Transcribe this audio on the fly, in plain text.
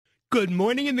Good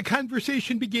morning, and the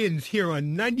conversation begins here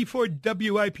on 94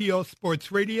 WIPL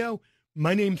Sports Radio.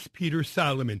 My name's Peter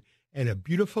Solomon, and a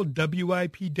beautiful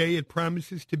WIP day it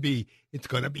promises to be. It's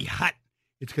going to be hot.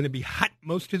 It's going to be hot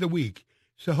most of the week,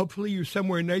 so hopefully you're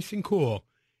somewhere nice and cool,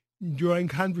 enjoying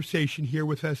conversation here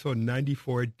with us on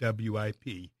 94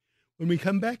 WIP. When we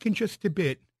come back in just a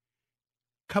bit,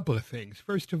 a couple of things.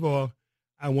 First of all,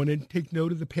 I want to take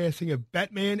note of the passing of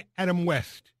Batman Adam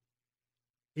West,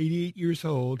 88 years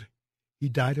old. He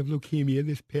died of leukemia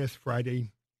this past Friday.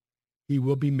 He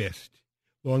will be missed.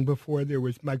 Long before there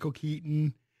was Michael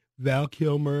Keaton, Val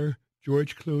Kilmer,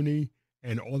 George Clooney,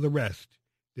 and all the rest,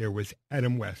 there was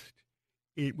Adam West.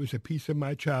 It was a piece of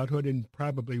my childhood and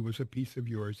probably was a piece of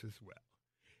yours as well.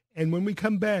 And when we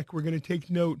come back, we're going to take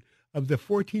note of the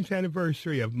 14th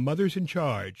anniversary of Mothers in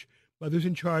Charge. Mothers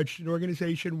in Charge, an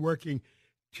organization working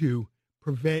to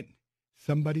prevent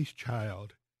somebody's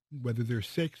child, whether they're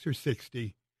 6 or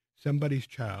 60, somebody's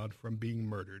child from being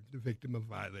murdered, the victim of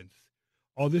violence.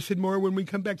 All this and more when we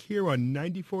come back here on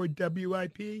 94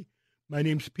 WIP. My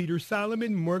name's Peter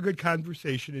Solomon. More good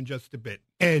conversation in just a bit.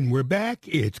 And we're back.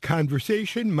 It's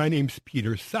Conversation. My name's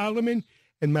Peter Solomon.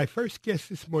 And my first guest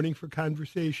this morning for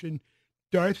conversation,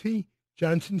 Dorothy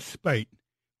Johnson-SPEIGHT,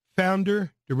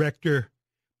 founder, director,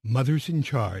 Mothers in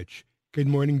Charge. Good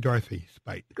morning, Dorothy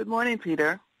Speight. Good morning,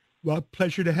 Peter. Well,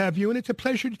 pleasure to have you. And it's a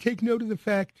pleasure to take note of the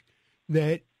fact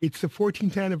that it's the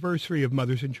 14th anniversary of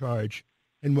Mothers in Charge.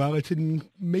 And while it's an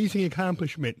amazing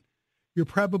accomplishment, you're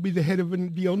probably the head of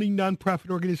the only nonprofit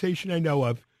organization I know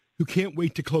of who can't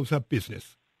wait to close up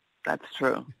business. That's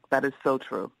true. That is so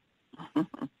true.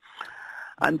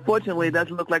 Unfortunately, it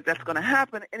doesn't look like that's going to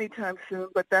happen anytime soon,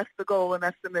 but that's the goal and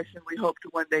that's the mission. We hope to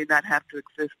one day not have to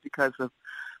exist because of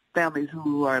families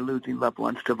who are losing loved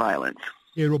ones to violence.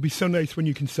 It will be so nice when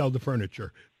you can sell the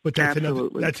furniture, but that's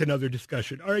another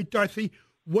discussion. All right, Dorothy,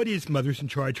 what is Mothers in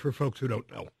Charge for folks who don't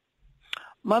know?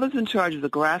 Mothers in Charge is a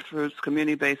grassroots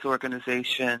community-based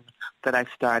organization that I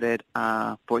started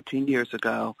 14 years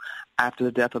ago after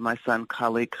the death of my son,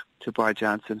 Khalid Jabbar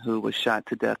Johnson, who was shot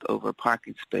to death over a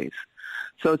parking space.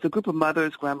 So it's a group of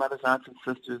mothers, grandmothers, aunts, and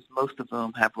sisters, most of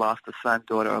whom have lost a son,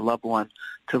 daughter, or loved one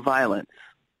to violence.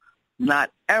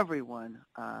 Not everyone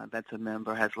that's a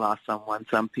member has lost someone.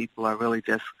 Some people are really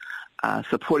just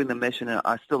supporting the mission and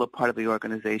are still a part of the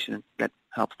organization that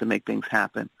helps to make things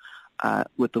happen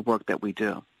with the work that we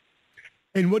do.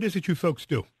 And what is it you folks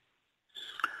do?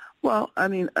 Well, I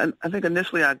think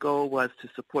initially our goal was to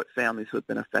support families who have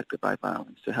been affected by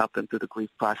violence, to help them through the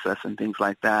grief process and things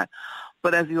like that.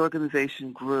 But as the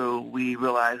organization grew, we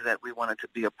realized that we wanted to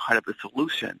be a part of the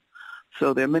solution.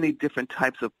 So there are many different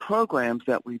types of programs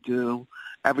that we do,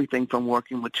 everything from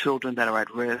working with children that are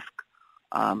at risk,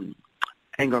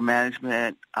 anger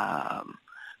management,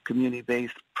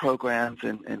 community-based programs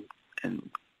and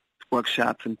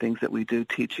workshops and things that we do,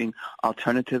 teaching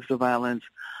alternatives to violence.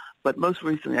 But most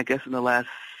recently, I guess in the last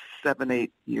 7-8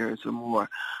 years or more,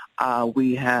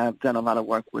 we have done a lot of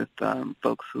work with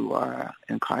folks who are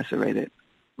incarcerated,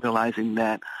 realizing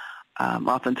that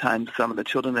oftentimes some of the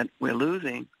children that we're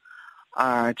losing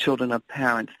are children of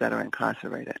parents that are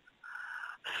incarcerated.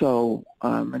 So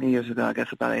many years ago, I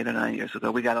guess about 8 or 9 years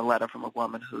ago, we got a letter from a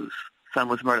woman whose son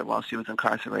was murdered while she was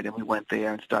incarcerated. We went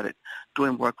there and started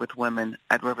doing work with women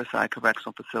at Riverside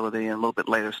Correctional Facility, and a little bit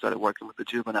later started working with the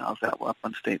juveniles that were up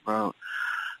on State Road.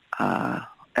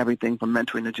 Everything from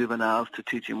mentoring the juveniles to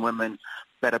teaching women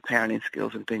better parenting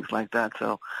skills and things like that.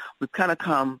 So we've kind of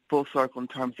come full circle in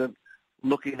terms of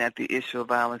looking at the issue of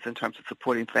violence, in terms of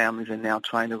supporting families, and now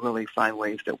trying to really find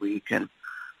ways that we can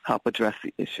help address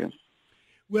the issue.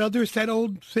 Well, there's that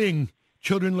old thing,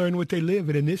 children learn what they live,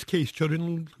 and in this case,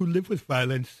 children who live with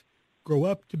violence grow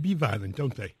up to be violent,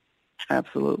 don't they?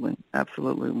 Absolutely,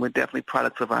 absolutely. We're definitely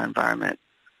products of our environment.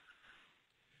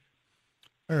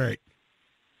 All right.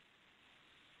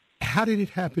 How did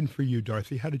it happen for you,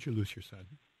 Dorothy? How did you lose your son?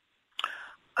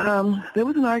 There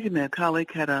was an argument. Khalid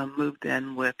had moved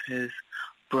in with his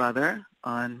brother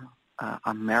on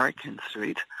American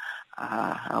Street.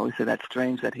 I always say that's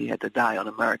strange that he had to die on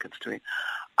American Street.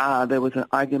 There was an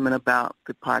argument about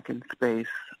the parking space,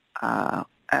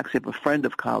 actually of a friend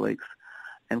of Khalid's,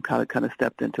 and Khalid kind of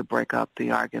stepped in to break up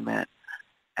the argument.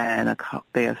 And a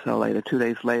day or so later, 2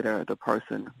 days later, the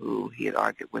person who he had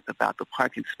argued with about the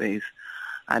parking space,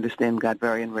 I understand, got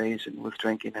very enraged and was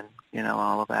drinking and,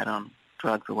 all of that on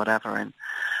drugs or whatever. And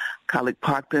Khalid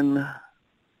parked in the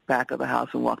back of the house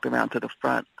and walked around to the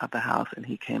front of the house, and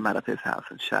he came out of his house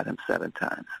and shot him 7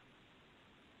 times.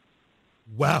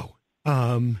 Wow.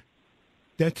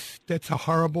 That's a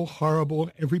horrible, horrible,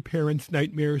 every parent's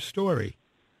nightmare story.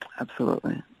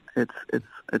 Absolutely. It's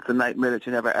a nightmare that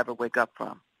you never ever wake up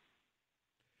from.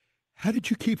 How did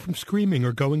you keep from screaming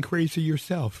or going crazy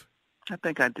yourself? I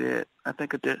think I did.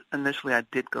 Initially, I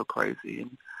did go crazy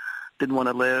and didn't want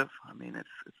to live. I mean,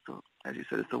 as you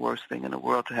said, it's the worst thing in the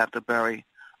world to have to bury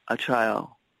a child,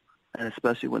 and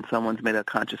especially when someone's made a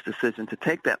conscious decision to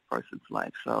take that person's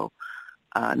life. So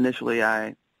initially,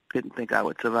 I didn't think I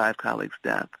would survive colleague's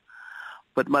death.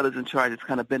 But Mothers in Charge has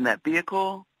kind of been that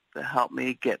vehicle to help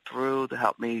me get through, to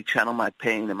help me channel my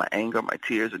pain and my anger, my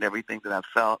tears, and everything that I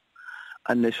felt.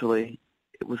 Initially,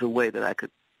 it was a way that I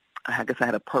guess I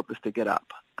had a purpose to get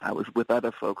up. I was with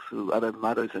other folks, other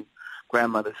mothers and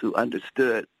grandmothers who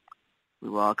understood. We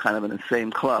were all kind of in the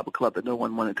same club, a club that no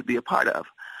one wanted to be a part of,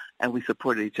 and we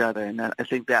supported each other. And I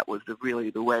think that was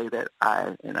really the way that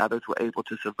I and others were able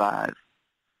to survive,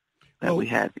 that we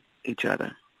had each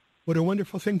other. What a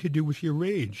wonderful thing to do with your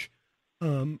rage.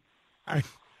 A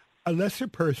lesser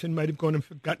person might have gone and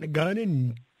gotten a gun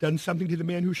and done something to the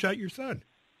man who shot your son.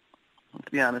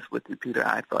 To be honest with you, Peter,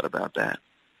 I thought about that.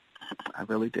 I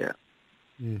really did.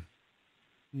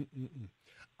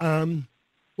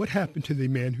 What happened to the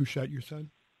man who shot your son?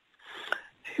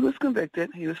 He was convicted.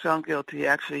 He was found guilty.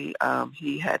 Actually,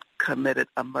 he had committed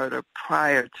a murder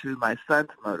prior to my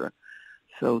son's murder.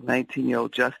 So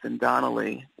 19-year-old Justin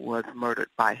Donnelly was murdered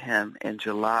by him in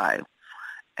July,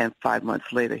 and 5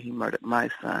 months later he murdered my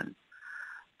son.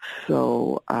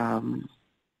 So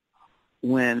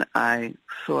when I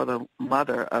saw the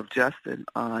mother of Justin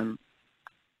on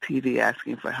TV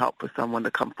asking for help for someone to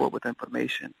come forward with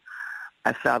information,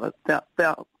 I felt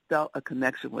a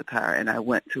connection with her, and I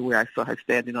went to where I saw her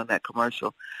standing on that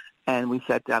commercial, and we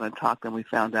sat down and talked, and we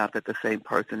found out that the same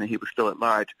person, and he was still at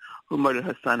large, who murdered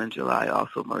her son in July,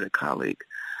 also murdered colleague.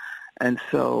 And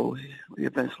so we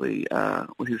eventually,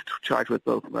 he was charged with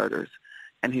both murders,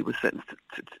 and he was sentenced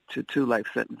to 2 life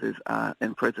sentences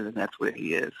in prison, and that's where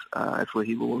he is. That's where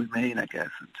he will remain, I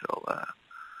guess, until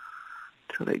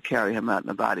they carry him out in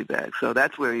a body bag. So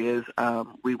that's where he is.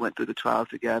 We went through the trials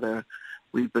together.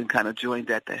 We've been kind of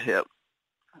joined at the hip.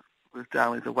 Ruth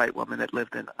Donnelly's a white woman that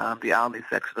lived in the Albany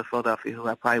section of Philadelphia, who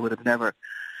I probably would have never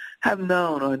have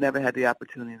known or never had the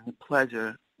opportunity and the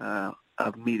pleasure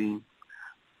of meeting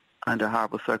under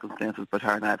horrible circumstances. But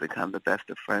her and I have become the best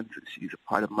of friends, and she's a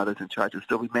part of Mothers in Charge and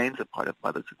still remains a part of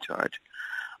Mothers in Charge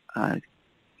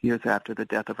years after the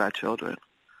death of our children.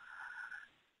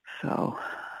 So,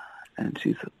 and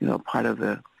she's part of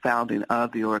the founding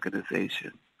of the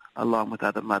organization, along with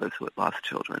other mothers who had lost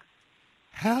children.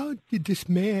 How did this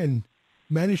man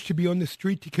manage to be on the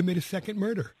street to commit a second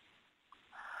murder?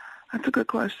 That's a good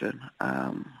question.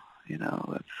 I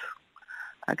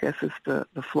guess it's the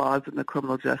flaws in the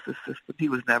criminal justice system. He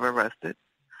was never arrested.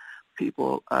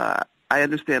 People, I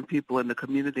understand people in the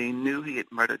community knew he had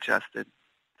murdered Justin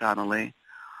Donnelly,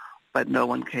 but no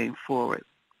one came forward.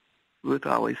 Ruth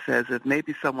always says if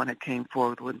maybe someone had came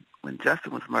forward when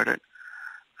Justin was murdered,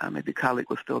 maybe colleague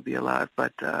would still be alive.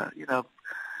 But,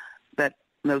 that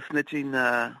no snitching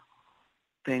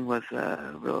thing was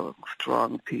a real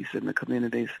strong piece in the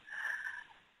communities,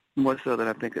 more so than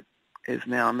I think it is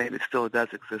now. Maybe it still does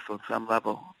exist on some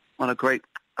level.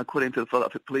 According to the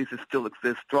Philadelphia police, it still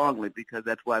exists strongly because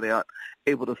that's why they aren't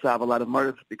able to solve a lot of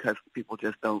murders, because people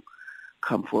just don't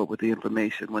come forward with the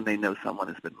information when they know someone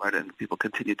has been murdered, and people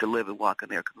continue to live and walk in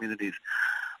their communities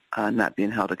not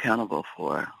being held accountable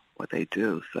for what they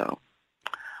do. So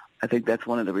I think that's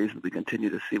one of the reasons we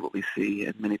continue to see what we see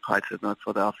in many parts of North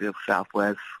Philadelphia,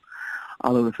 Southwest,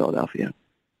 all over Philadelphia.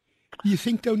 Do you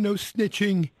think, though, no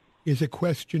snitching is a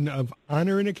question of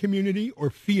honor in a community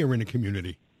or fear in a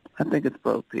community? I think it's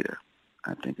both, Peter.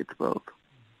 I think it's both.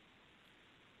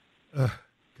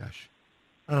 Gosh.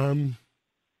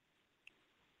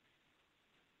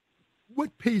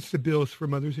 What pays the bills for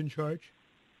Mothers in Charge?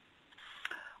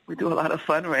 We do a lot of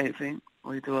fundraising.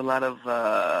 We do a lot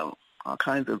of all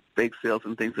kinds of bake sales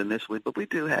and things initially, but we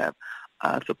do have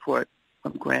support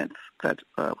from grants.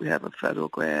 We have a federal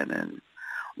grant, and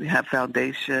we have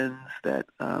foundations that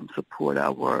support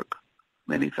our work,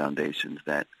 many foundations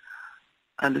that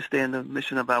understand the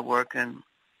mission of our work and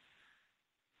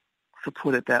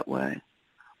support it that way.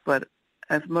 But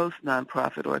as most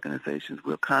nonprofit organizations,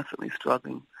 we're constantly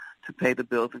struggling to pay the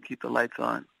bills and keep the lights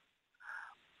on.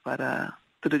 But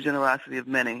through the generosity of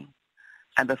many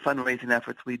and the fundraising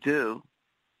efforts we do,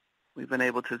 we've been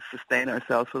able to sustain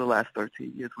ourselves for the last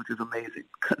 13 years, which is amazing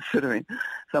considering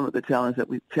some of the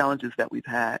challenges that we've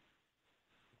had.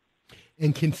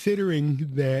 And considering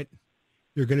that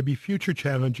there are going to be future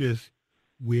challenges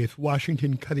with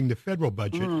Washington cutting the federal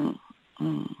budget,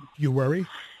 do you worry?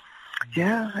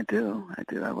 Yeah, I do.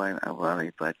 I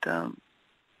worry. But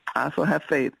I also have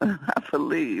faith. I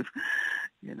believe,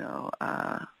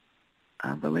 I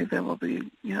believe there will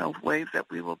be, ways that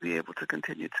we will be able to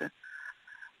continue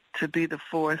to be the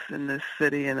force in this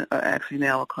city, and actually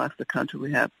now across the country.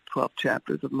 We have 12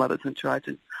 chapters of Mothers in Charge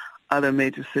in other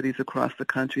major cities across the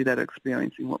country that are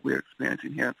experiencing what we're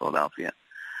experiencing here in Philadelphia.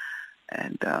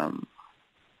 And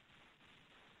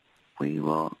we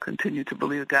will continue to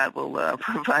believe God will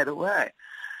provide a way,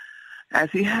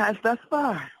 as he has thus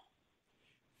far.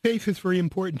 Faith is very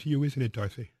important to you, isn't it,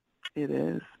 Dorothy? It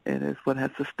is. It is what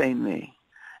has sustained me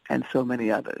and so many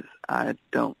others. I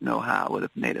don't know how I would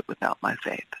have made it without my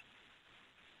faith.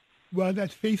 Well,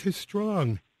 that faith is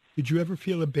strong. Did you ever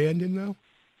feel abandoned, though?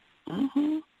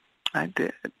 Mm-hmm. I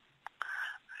did. I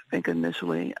think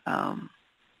initially,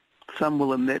 some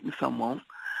will admit and some won't,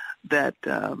 that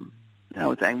I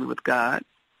was angry with God.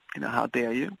 How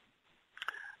dare you?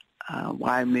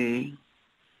 Why me?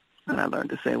 And I learned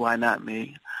to say, why not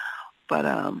me? But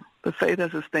the faith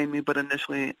has sustained me, but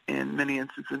initially, in many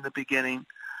instances in the beginning,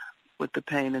 with the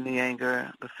pain and the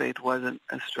anger, the faith wasn't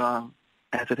as strong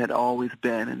as it had always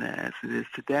been and as it is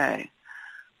today.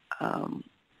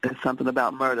 There's something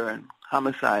about murder and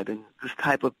homicide and this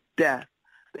type of death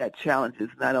that challenges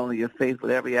not only your faith, but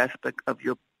every aspect of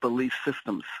your belief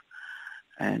systems.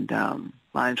 And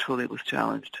mine truly was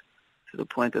challenged to the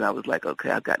point that I was like,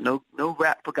 okay, I've got no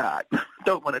rap for God.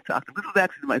 Don't want to talk to him. This was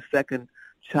actually my second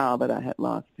child that I had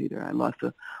lost, Peter. I lost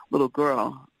a little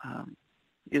girl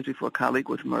years before a colleague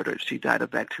was murdered. She died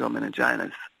of bacterial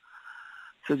meningitis.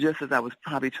 So just as I was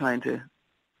probably trying to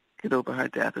get over her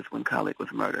death is when a colleague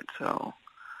was murdered. So,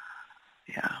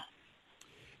 yeah.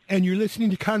 And you're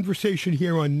listening to Conversation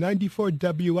here on 94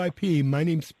 WIP. My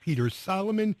name's Peter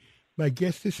Solomon. My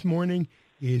guest this morning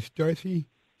is Dorothy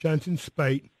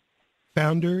Johnson-SPEIGHT,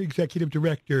 founder, executive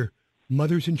director,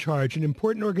 Mothers in Charge, an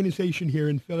important organization here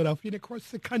in Philadelphia and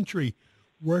across the country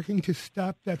working to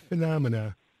stop that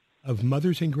phenomena of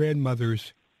mothers and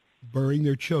grandmothers burying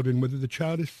their children, whether the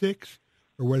child is 6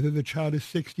 or whether the child is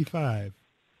 65.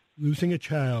 Losing a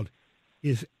child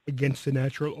is against the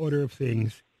natural order of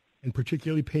things and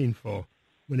particularly painful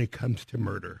when it comes to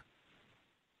murder.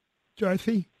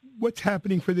 Dorothy, what's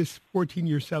happening for this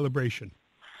 14-year celebration?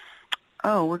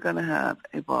 Oh, we're going to have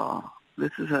a ball.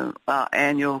 This is an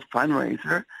annual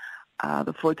fundraiser.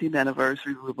 The 14th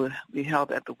anniversary will be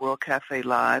held at the World Cafe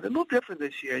Live. A little different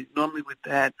this year. Normally we've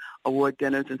had award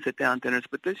dinners and sit-down dinners,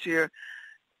 but this year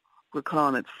we're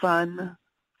calling it Fun,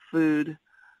 Food,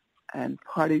 and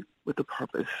Party with a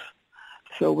Purpose.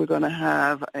 So we're going to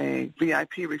have a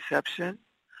VIP reception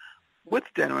with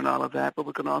dinner and all of that, but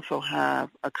we're going to also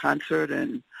have a concert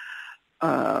and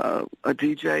a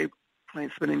DJ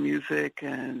playing spinning music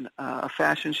and a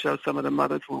fashion show. Some of the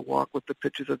mothers will walk with the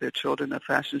pictures of their children, a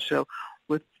fashion show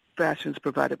with fashions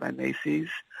provided by Macy's.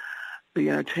 The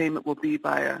entertainment will be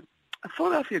by a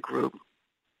Philadelphia group,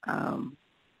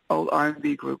 old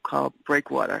R&B group called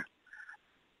Breakwater.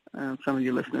 Some of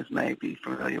you listeners may be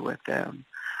familiar with them.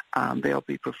 They'll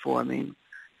be performing,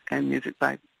 and music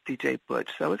by DJ Butch.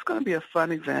 So it's going to be a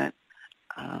fun event.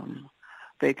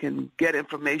 They can get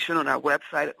information on our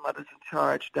website at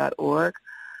mothersincharge.org,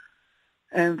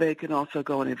 and they can also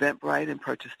go on Eventbrite and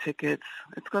purchase tickets.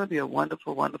 It's going to be a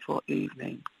wonderful, wonderful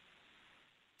evening.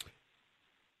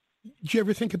 Did you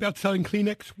ever think about selling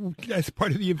Kleenex as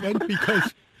part of the event?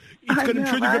 Because it's going to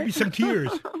trigger right? Be some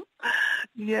tears.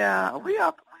 Yeah, we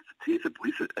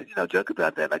joke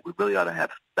about that. Like, we really ought to have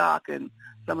stock in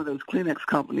some of those Kleenex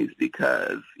companies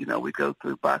because, we go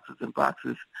through boxes and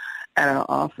boxes at our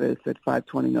office at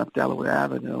 520 North Delaware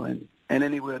Avenue, and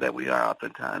anywhere that we are,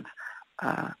 oftentimes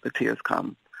the tears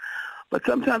come. But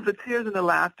sometimes the tears and the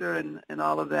laughter and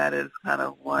all of that is kind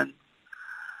of one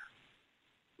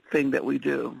thing that we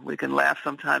do. We can laugh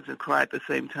sometimes and cry at the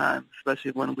same time,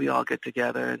 especially when we all get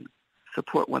together and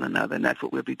support one another, and that's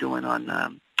what we'll be doing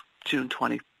on June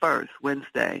 21st,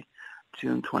 Wednesday,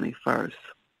 June 21st.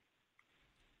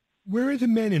 Where are the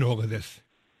men in all of this?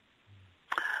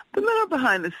 The men are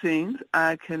behind the scenes.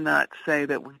 I cannot say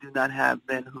that we do not have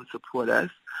men who support us.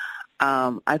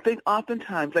 I think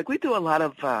oftentimes, like, we do a lot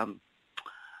of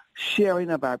sharing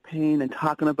of our pain and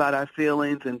talking about our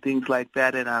feelings and things like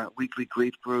that in our weekly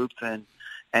grief groups.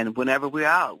 And whenever we're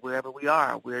out, wherever we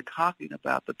are, we're talking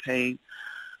about the pain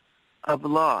of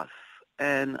loss.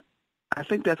 And I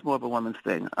think that's more of a woman's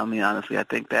thing. I mean, honestly, I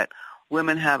think that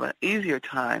women have an easier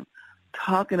time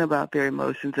talking about their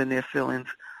emotions and their feelings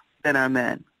than our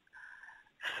men.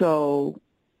 So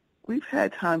we've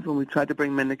had times when we tried to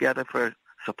bring men together for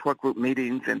support group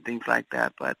meetings and things like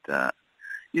that, but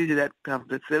usually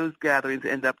those gatherings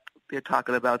end up they're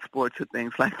talking about sports and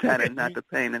things like that and not the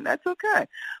pain, and that's okay,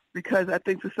 because I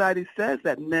think society says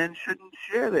that men shouldn't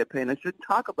share their pain, and shouldn't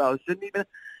talk about it, shouldn't even,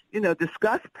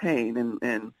 discuss pain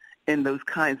in those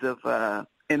kinds of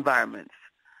environments.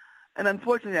 And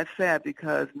unfortunately, that's sad,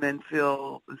 because men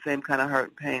feel the same kind of hurt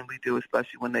and pain we do,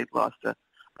 especially when they've lost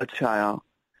a child.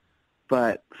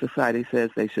 But society says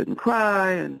they shouldn't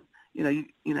cry, and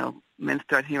men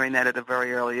start hearing that at a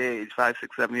very early age, 5,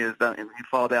 6, 7 years, and you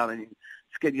fall down and you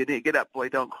skin your knee. Get up, boy,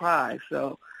 don't cry.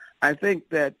 So I think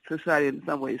that society in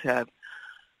some ways have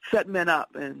set men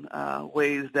up in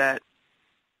ways that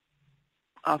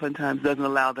oftentimes doesn't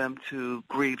allow them to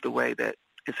grieve the way that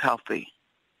is healthy.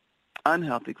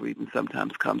 Unhealthy grieving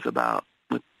sometimes comes about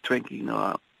with drinking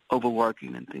or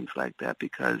overworking and things like that,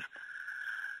 because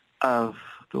of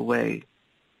the way,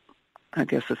 I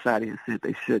guess, society has said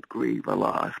they should grieve a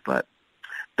loss. But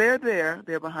they're there.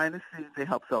 They're behind the scenes. They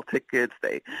help sell tickets.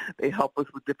 They help us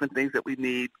with different things that we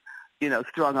need,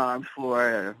 strong arms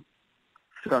for,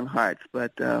 strong hearts.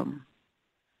 But,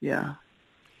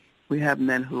 we have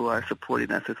men who are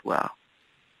supporting us as well.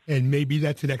 And maybe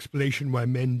that's an explanation why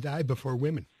men die before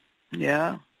women.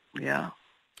 Yeah.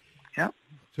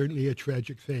 Certainly a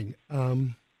tragic thing.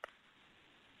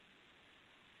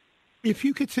 If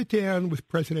you could sit down with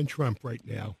President Trump right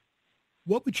now,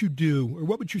 what would you do, or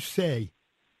what would you say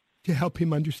to help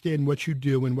him understand what you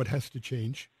do and what has to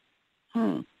change?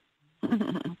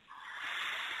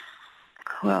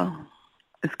 Well,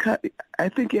 I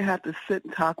think you have to sit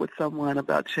and talk with someone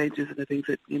about changes and the things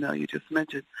that, you just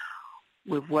mentioned,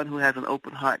 with one who has an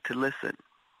open heart to listen.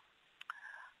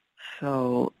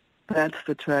 So that's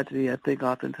the tragedy, I think,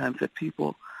 oftentimes, that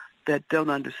people that don't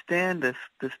understand this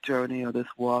journey or this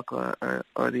walk or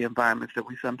the environments that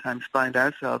we sometimes find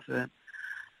ourselves in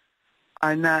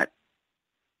are not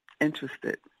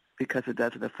interested because it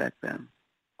doesn't affect them,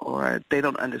 or they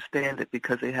don't understand it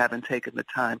because they haven't taken the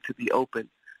time to be open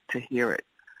to hear it.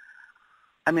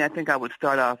 I mean, I think I would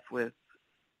start off with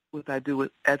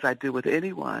as I do with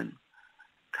anyone,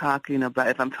 talking about,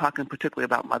 if I'm talking particularly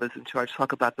about mothers in charge,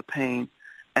 talk about the pain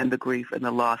and the grief and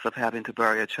the loss of having to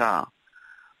bury a child.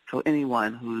 So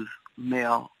anyone who's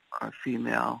male or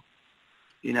female,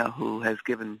 who has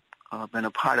been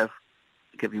a part of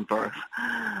giving birth,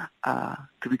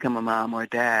 to become a mom or a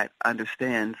dad,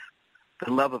 understands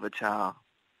the love of a child,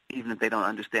 even if they don't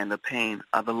understand the pain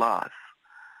of the loss.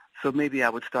 So maybe I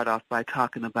would start off by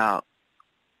talking about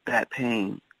that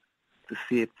pain to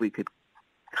see if we could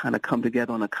kind of come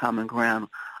together on a common ground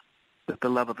with the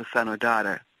love of a son or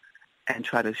daughter, and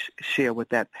try to share what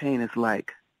that pain is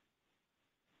like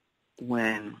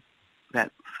when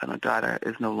that son or daughter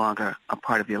is no longer a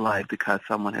part of your life because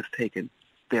someone has taken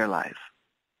their life.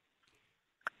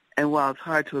 And while it's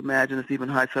hard to imagine, it's even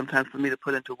hard sometimes for me to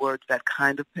put into words that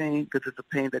kind of pain, because it's a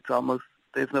pain that's almost,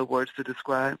 there's no words to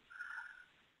describe.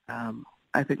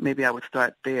 I think maybe I would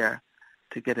start there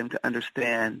to get him to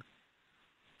understand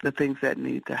the things that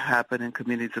need to happen in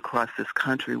communities across this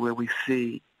country where we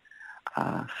see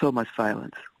so much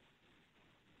violence.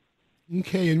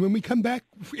 Okay, and when we come back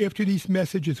after these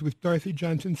messages with Dorothy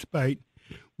Johnson-Speight,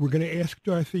 we're going to ask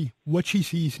Dorothy what she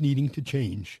sees needing to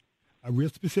change. A real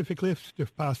specific list,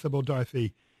 if possible,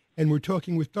 Dorothy. And we're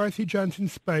talking with Dorothy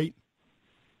Johnson-Speight,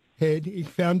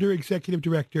 founder, executive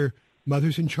director,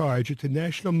 Mothers in Charge. It's a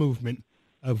national movement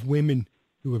of women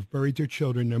who have buried their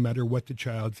children no matter what the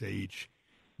child's age.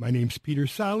 My name's Peter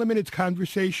Solomon. It's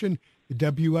Conversation,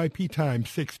 the WIP time,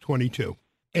 622.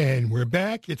 And we're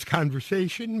back. It's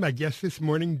Conversation. My guest this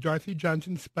morning, Dorothy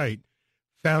Johnson-Speight,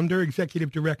 founder,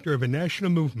 executive director of a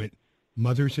national movement,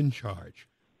 Mothers in Charge.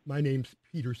 My name's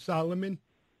Peter Solomon.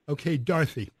 Okay,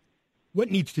 Dorothy,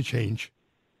 what needs to change?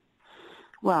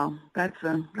 Well, that's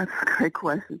a great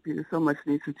question, Peter. So much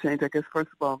needs to change. I guess,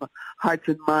 first of all, the hearts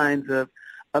and minds of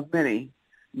many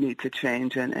need to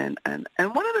change. And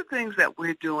one of the things that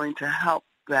we're doing to help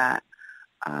that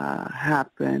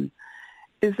happen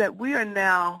is that we are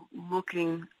now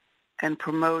looking and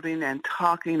promoting and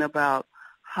talking about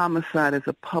homicide as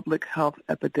a public health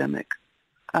epidemic,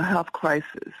 a health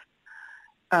crisis.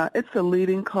 It's the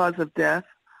leading cause of death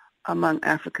among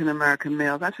African-American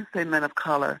males, I should say men of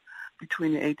color,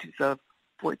 between the ages of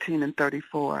 14 and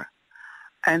 34.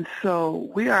 And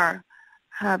so we are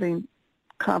having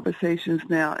conversations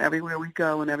now everywhere we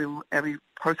go, and every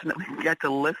person that we can get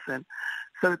to listen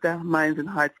so that their minds and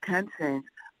hearts can change,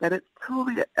 that it's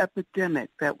truly an epidemic,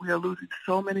 that we are losing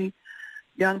so many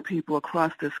young people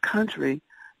across this country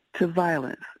to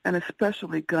violence, and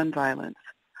especially gun violence.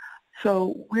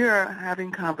 So we're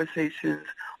having conversations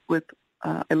with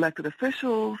elected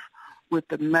officials, with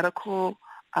the medical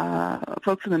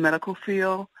folks in the medical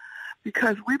field,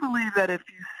 because we believe that if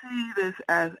you see this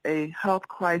as a health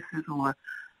crisis or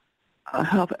a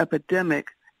health epidemic,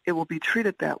 it will be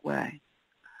treated that way.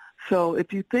 So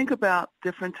if you think about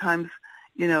different times,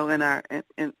 in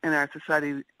our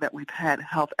society that we've had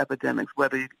health epidemics,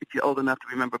 whether if you're old enough to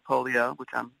remember polio, which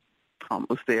I'm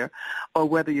almost there, or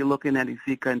whether you're looking at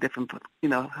Zika and different,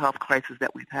 health crises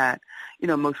that we've had,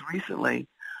 most recently,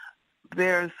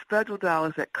 there's federal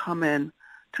dollars that come in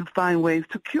to find ways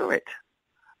to cure it.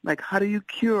 Like, how do you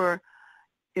cure,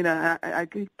 I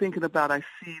keep thinking about, I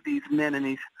see these men in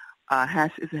these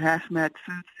hazmat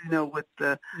suits, with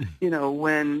the,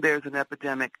 when there's an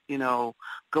epidemic,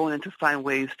 going in to find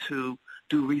ways to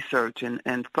do research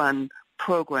and fund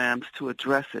programs to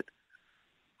address it,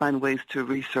 find ways to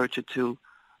research it, to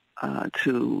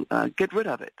get rid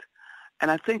of it.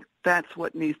 And I think that's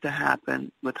what needs to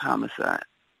happen with homicide.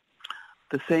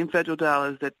 The same federal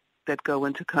dollars that go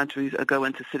into countries or go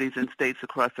into cities and states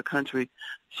across the country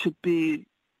should be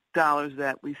dollars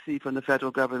that we see from the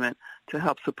federal government to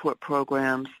help support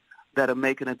programs that are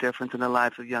making a difference in the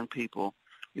lives of young people.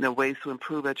 Ways to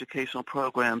improve educational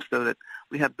programs so that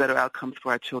we have better outcomes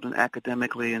for our children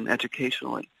academically and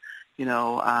educationally.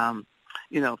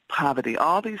 Poverty.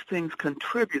 All these things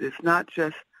contribute. It's not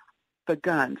just the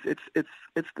guns. It's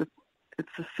the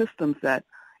systems that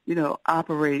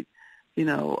operate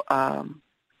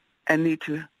and need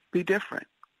to be different.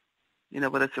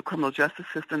 Whether it's a criminal justice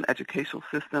system, educational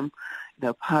system,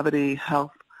 poverty,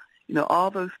 health,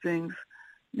 all those things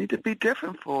need to be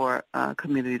different for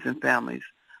communities and families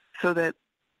so that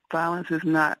violence is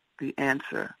not the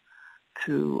answer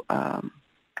to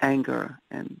anger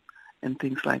and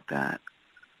things like that.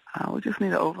 We just need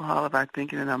an overhaul of our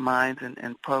thinking in our minds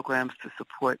and programs to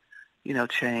support,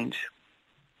 change.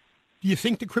 Do you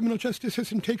think the criminal justice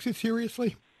system takes it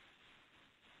seriously?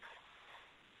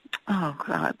 Oh,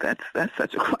 God, that's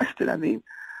such a question. I mean,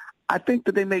 I think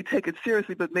that they may take it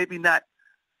seriously, but maybe not.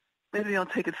 Maybe they don't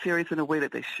take it serious in a way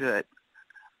that they should.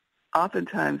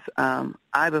 Oftentimes,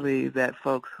 I believe that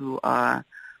folks who are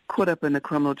caught up in the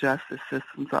criminal justice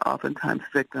systems are oftentimes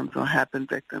victims or have been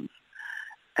victims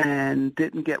and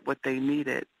didn't get what they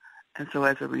needed. And so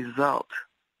as a result,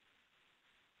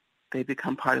 they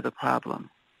become part of the problem.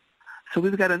 So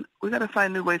we've got to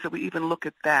find new ways that we even look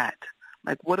at that.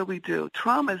 Like, what do we do?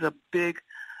 Trauma is a big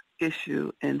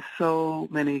issue in so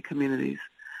many communities.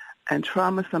 And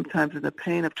trauma sometimes, and the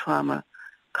pain of trauma,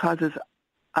 causes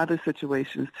other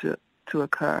situations to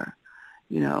occur.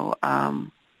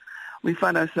 We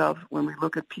find ourselves, when we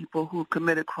look at people who've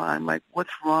committed crime, like,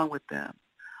 what's wrong with them?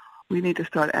 We need to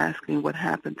start asking what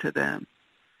happened to them.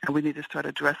 And we need to start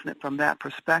addressing it from that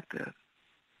perspective.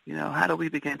 How do we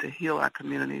begin to heal our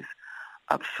communities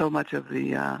of so much of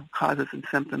the causes and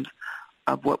symptoms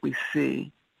of what we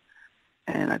see?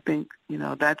 And I think,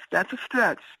 that's a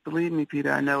stretch. Believe me,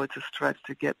 Peter, I know it's a stretch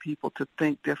to get people to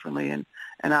think differently and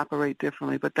operate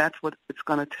differently, but that's what it's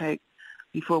going to take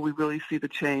before we really see the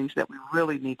change that we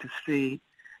really need to see,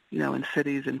 in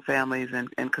cities and families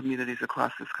and communities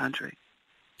across this country.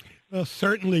 Well,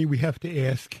 certainly we have to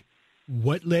ask,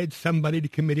 what led somebody to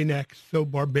commit an act so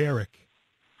barbaric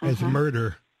as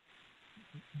murder?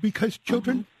 Because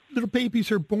children, little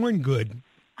babies, are born good.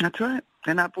 That's right.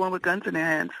 They're not born with guns in their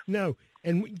hands. No.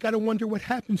 And we got to wonder what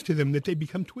happens to them, that they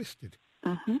become twisted.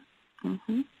 And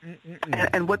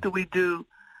what do we do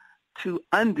to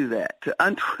undo that, to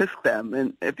untwist them,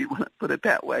 and if you want to put it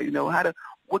that way?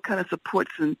 What kind of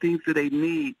supports and things do they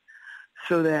need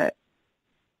so that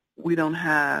we don't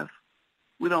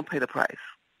pay the price,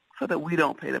 so that we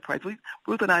don't pay the price.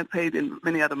 Ruth and I paid, and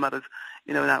many other mothers,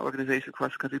 in our organization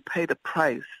across the country, pay the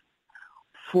price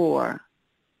for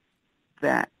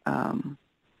that,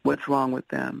 what's wrong with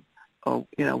them, or,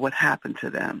 what happened to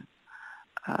them,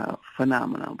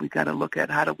 phenomenon. We got to look at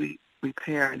how do we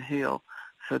repair and heal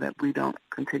so that we don't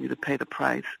continue to pay the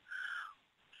price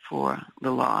for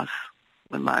the loss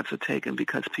when lives are taken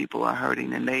because people are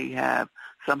hurting and they have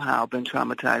somehow been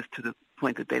traumatized to the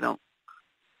point that they don't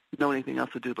know anything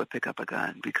else to do but pick up a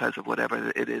gun because of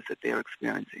whatever it is that they're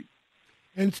experiencing.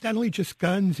 And it's not only just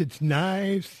guns, it's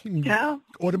knives,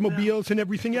 automobiles, and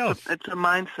everything else. It's a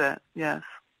mindset, yes.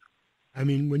 I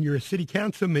mean, when you're a city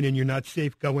councilman and you're not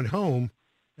safe going home,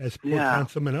 as poor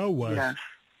Councilman O was.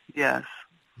 Yes.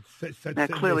 Now,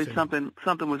 clearly something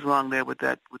was wrong there with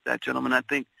that gentleman. I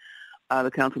think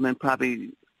the councilman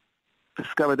probably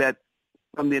discovered that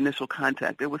from the initial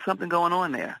contact. There was something going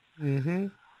on there.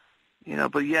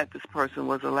 But yet this person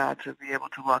was allowed to be able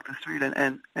to walk the street,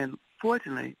 and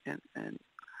fortunately,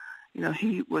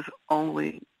 he was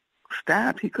only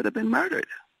stabbed. He could have been murdered.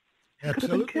 He could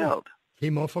have been killed.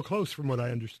 Came awful close, from what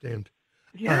I understand.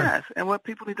 Yes, and what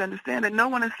people need to understand that no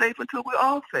one is safe until we're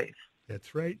all safe.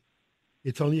 That's right.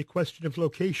 It's only a question of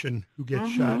location, who gets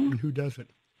shot and who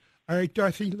doesn't. All right,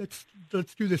 Dorothy, let's do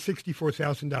the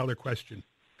 $64,000 question.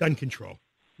 Gun control.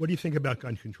 What do you think about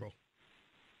gun control?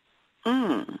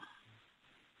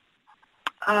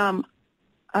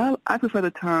 I prefer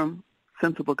the term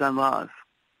sensible gun laws.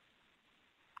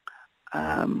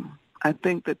 I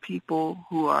think that people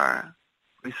who are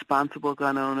responsible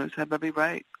gun owners have every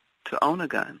right to own a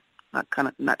gun. Not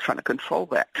trying to control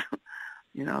that.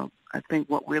 I think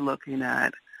what we're looking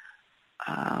at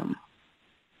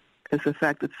is the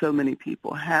fact that so many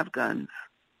people have guns,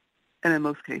 and in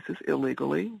most cases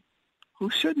illegally, who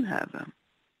shouldn't have them.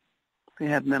 They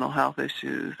have mental health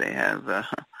issues. They have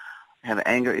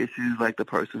anger issues, like the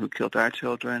person who killed our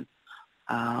children.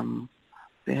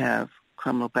 They have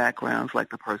criminal backgrounds, like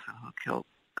the person who killed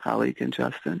colleague and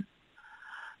Justin.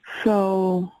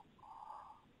 So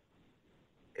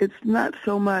it's not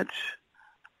so much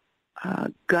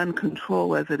gun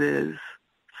control as it is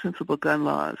sensible gun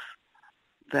laws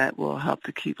that will help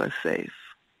to keep us safe.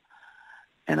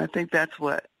 And I think that's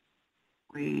what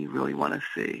we really want to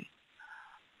see.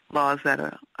 Laws that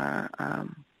are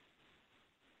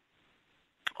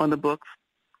on the books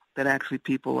that actually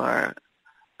people are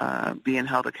being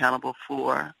held accountable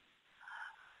for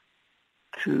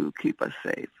to keep us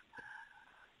safe.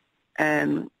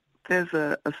 And there's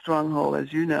a stronghold,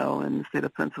 as you know, in the state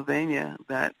of Pennsylvania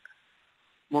that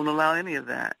won't allow any of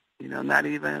that, not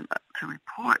even to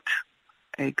report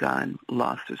a gun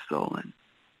lost or stolen.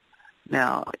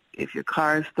 Now, if your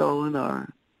car is stolen or,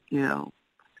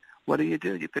 what do?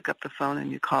 You pick up the phone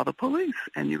and you call the police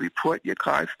and you report your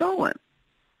car stolen.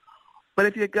 But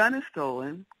if your gun is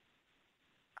stolen,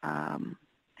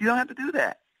 you don't have to do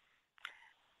that.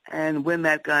 And when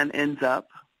that gun ends up,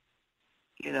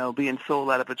 being sold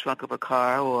out of the trunk of a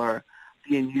car or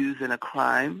being used in a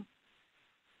crime,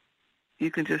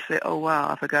 you can just say, oh, wow,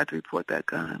 I forgot to report that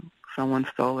gun. Someone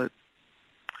stole it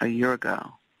a year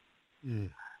ago.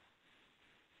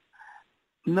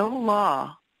 No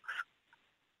law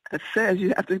that says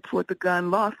you have to report the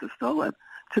gun lost or stolen.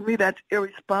 To me, that's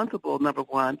irresponsible, number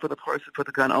one, for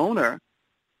the gun owner.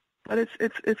 But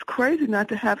it's crazy not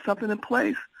to have something in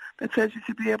place that says you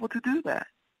should be able to do that,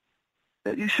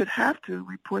 that you should have to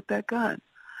report that gun.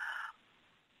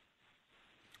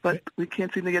 But we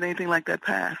can't seem to get anything like that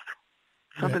passed.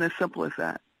 Something as simple as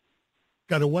that.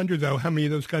 Got to wonder, though, how many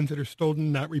of those guns that are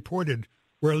stolen, not reported,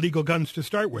 were illegal guns to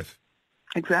start with.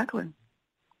 Exactly.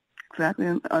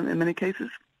 In many cases,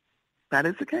 that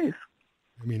is the case.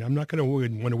 I mean, I'm not going to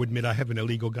want to admit I have an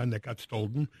illegal gun that got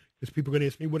stolen because people are going to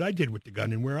ask me what I did with the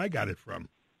gun and where I got it from.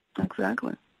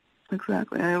 Exactly.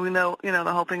 And we know, the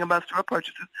whole thing about store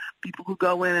purchases, people who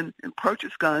go in and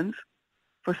purchase guns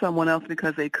for someone else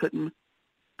because they couldn't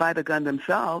buy the gun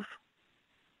themselves.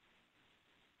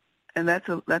 And that's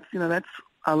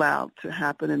allowed to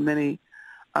happen in many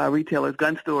retailers,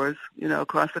 gun stores,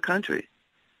 across the country.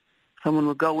 Someone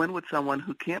will go in with someone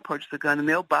who can't purchase a gun, and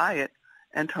they'll buy it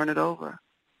and turn it over.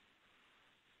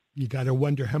 You got to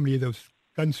wonder how many of those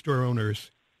gun store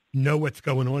owners know what's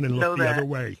going on and look the other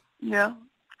way. Yeah.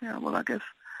 Well, I guess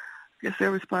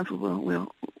they're responsible.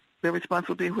 They're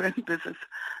responsible to be in business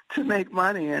to make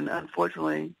money, and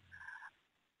unfortunately,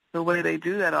 the way they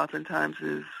do that oftentimes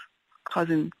is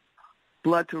causing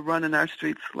blood to run in our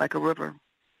streets like a river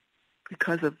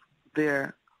because of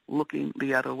their looking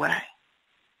the other way.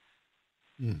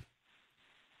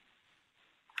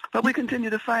 But we continue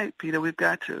to fight, Peter. We've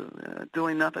got to.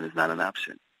 Doing nothing is not an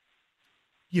option.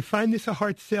 You find this a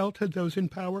hard sell to those in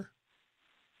power?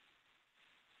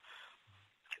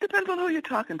 It depends on who you're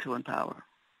talking to in power.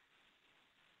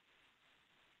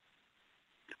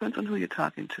 Depends on who you're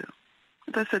talking to.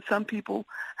 As I said, some people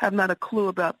have not a clue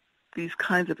about these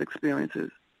kinds of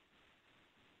experiences.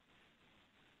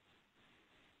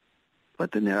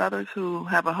 But then there are others who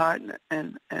have a heart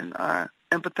and are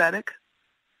empathetic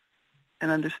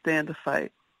and understand the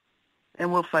fight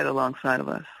and will fight alongside of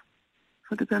us.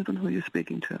 So it depends on who you're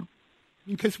speaking to.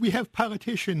 Because we have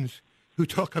politicians who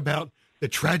talk about the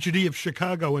tragedy of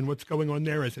Chicago and what's going on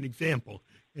there as an example.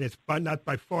 And it's not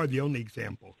by far the only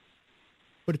example.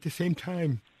 But at the same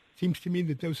time, it seems to me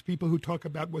that those people who talk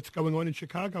about what's going on in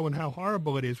Chicago and how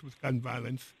horrible it is with gun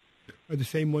violence are the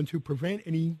same ones who prevent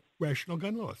any rational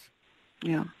gun laws.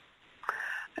 Yeah.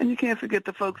 And you can't forget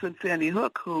the folks in Sandy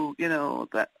Hook who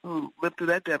lived through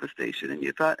that devastation. And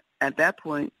you thought at that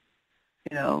point,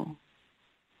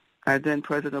 our then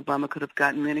President Obama could have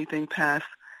gotten anything passed,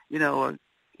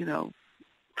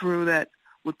 through that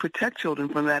would protect children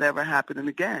from that ever happening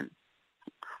again.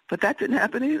 But that didn't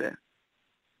happen either.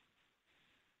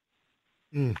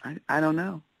 I don't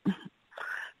know.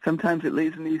 Sometimes it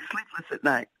leaves me sleepless at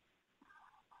night.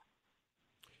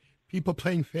 People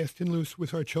playing fast and loose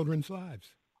with our children's lives.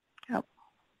 Yep.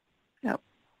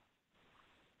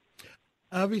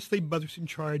 Obviously, Mothers in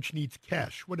Charge needs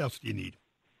cash. What else do you need?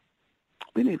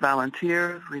 We need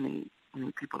volunteers. We need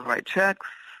people to write checks.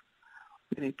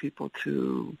 We need people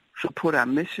to support our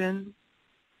mission,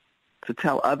 to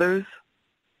tell others.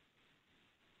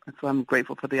 And so I'm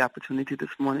grateful for the opportunity this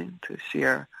morning to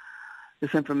share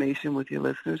this information with your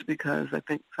listeners, because I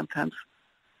think sometimes,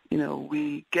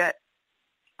 we get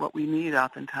what we need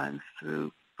oftentimes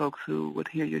through folks who would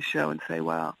hear your show and say,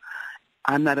 well,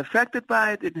 I'm not affected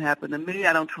by it. It didn't happen to me.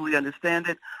 I don't truly understand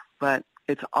it, but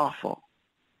it's awful.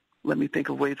 Let me think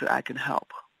of ways that I can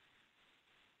help.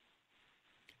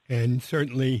 And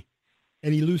certainly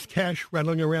any loose cash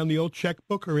rattling around the old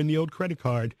checkbook or in the old credit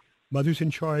card, Mothers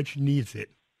in Charge needs it.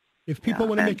 If people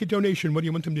want to make a donation, what do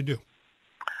you want them to do?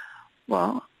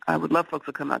 Well, I would love folks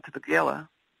to come out to the gala,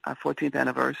 our 14th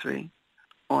anniversary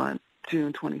on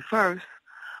June 21st,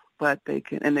 but they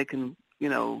can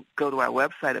go to our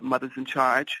website at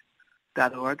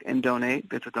mothersincharge.org and donate.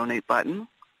 There's a donate button.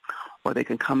 Or they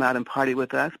can come out and party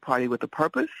with us, party with a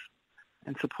purpose,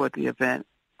 and support the event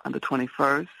on the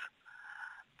 21st.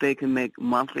 They can make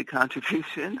monthly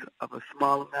contributions of a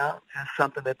small amount, just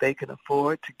something that they can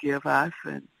afford to give us.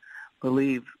 And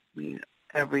believe me,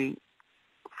 every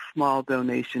small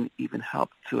donation even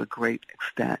helps to a great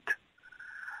extent.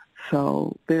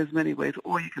 So there's many ways.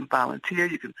 Or you can volunteer.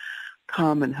 You can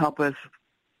come and help us,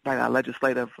 like our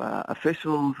legislative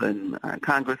officials and our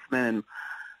congressmen and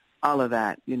all of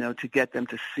that, to get them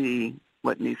to see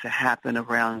what needs to happen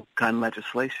around gun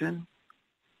legislation.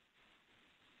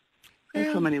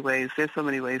 There's so many ways. There's so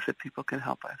many ways that people can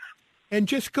help us. And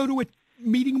just go to a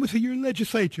meeting with your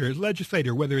legislator,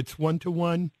 whether it's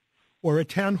one-to-one or a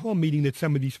town hall meeting that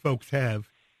some of these folks have,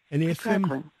 and ask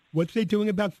them what they're doing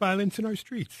about violence in our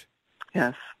streets.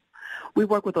 Yes. We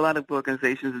work with a lot of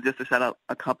organizations, and just to shout out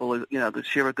a couple of, the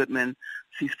Shira Goodman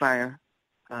Ceasefire.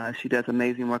 She does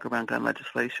amazing work around gun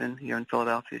legislation here in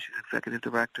Philadelphia. She's executive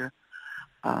director,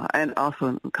 and also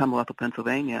in Commonwealth of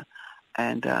Pennsylvania.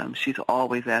 And she's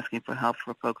always asking for help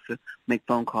for folks to make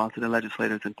phone calls to the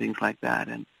legislators and things like that.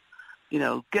 And,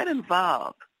 get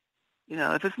involved.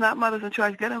 If it's not Mothers in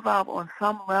Charge, get involved on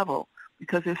some level,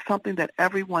 because there's something that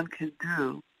everyone can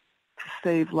do to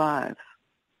save lives.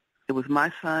 It was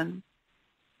my son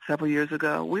several years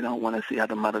ago. We don't want to see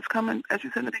other mothers coming, as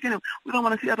you said in the beginning, we don't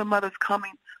want to see other mothers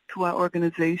coming to our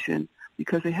organization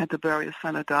because they had to bury a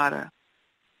son or daughter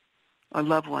or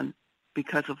loved one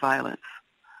because of violence.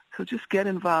 So just get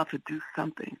involved to do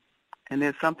something. And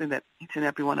there's something that each and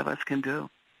every one of us can do.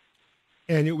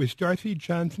 And it was Dorothy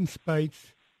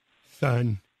Johnson-Speight's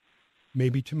son.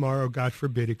 Maybe tomorrow, God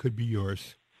forbid, it could be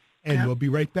yours. And we'll be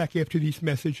right back after these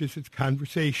messages. It's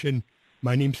Conversation.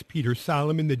 My name's Peter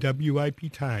Solomon, the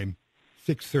WIP time,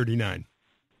 6:39.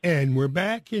 And we're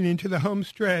back and into the home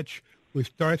stretch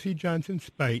with Dorothy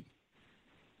Johnson-Speight,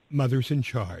 Mothers in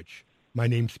Charge. My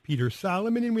name's Peter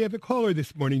Solomon, and we have a caller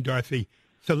this morning, Dorothy.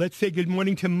 So let's say good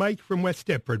morning to Mike from West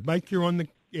Deptford. Mike, you're on the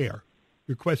air.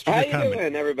 Your question or comment. How you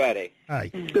doing, everybody? Hi.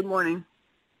 Good morning.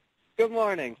 Good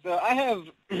morning. So I have,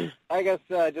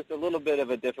 just a little bit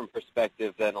of a different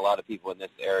perspective than a lot of people in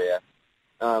this area.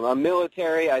 I'm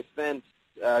military. I spent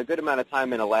a good amount of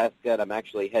time in Alaska, and I'm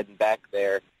actually heading back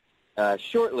there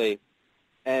shortly.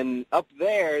 And up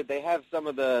there, they have some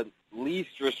of the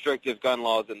least restrictive gun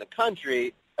laws in the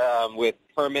country, with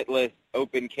permitless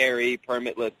open carry,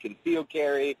 permitless concealed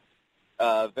carry,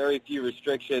 very few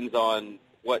restrictions on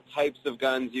what types of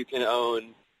guns you can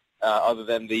own, other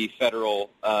than the federal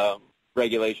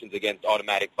regulations against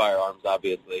automatic firearms,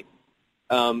 obviously.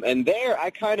 And there,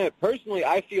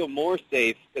 I feel more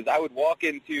safe because I would walk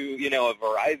into, a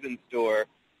Verizon store,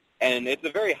 and it's a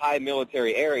very high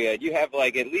military area. You have,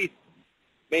 at least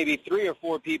maybe 3 or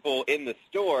 4 people in the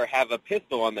store have a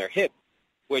pistol on their hip,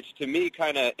 which to me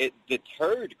it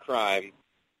deterred crime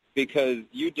because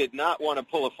you did not want to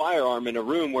pull a firearm in a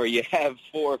room where you have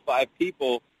 4 or 5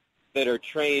 people that are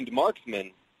trained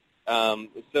marksmen.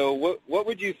 So what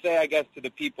would you say, I guess, to the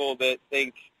people that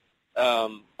think a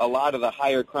lot of the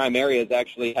higher crime areas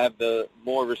actually have the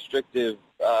more restrictive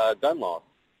gun laws?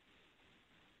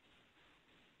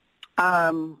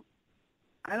 I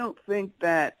don't think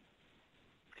that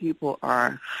people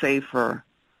are safer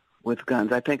with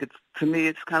guns. I think to me,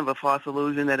 it's kind of a false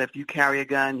illusion that if you carry a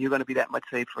gun, you're going to be that much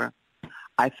safer.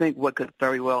 I think what could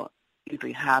very well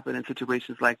easily happen in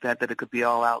situations like that it could be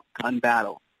all-out gun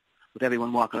battle with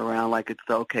everyone walking around like it's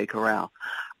the OK Corral.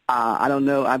 I don't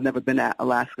know. I've never been to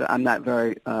Alaska. I'm not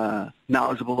very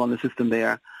knowledgeable on the system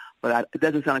there, but it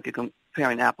doesn't sound like you're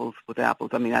comparing apples with apples.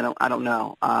 I mean, I don't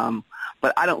know.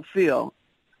 But I don't feel,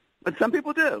 but some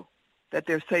people do, that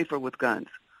they're safer with guns.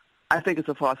 I think it's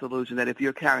a false illusion that if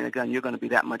you're carrying a gun, you're going to be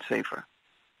that much safer.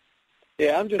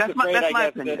 Yeah, I'm just afraid, I guess,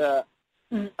 opinion. that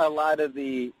a lot of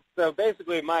the – so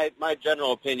basically my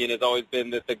general opinion has always been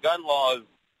that the gun laws,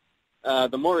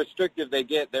 the more restrictive they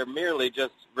get, they're merely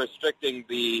just restricting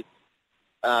the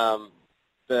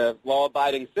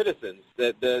law-abiding citizens,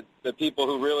 the people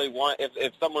who really want –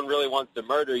 if someone really wants to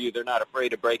murder you, they're not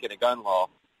afraid of breaking a gun law.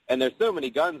 And there's so many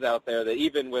guns out there that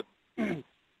even with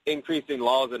increasing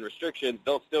laws and restrictions,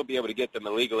 they'll still be able to get them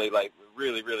illegally, like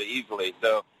really, really easily.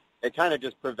 So it kind of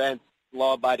just prevents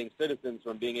law-abiding citizens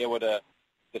from being able to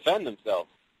defend themselves.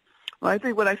 Well, I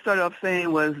think what I started off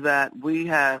saying was that we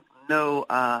have no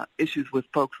issues with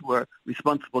folks who are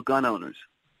responsible gun owners,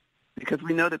 because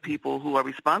we know that people who are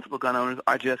responsible gun owners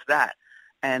are just that,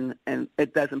 and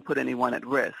it doesn't put anyone at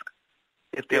risk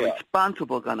if they're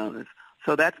responsible gun owners.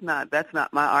 So that's not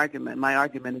my argument. My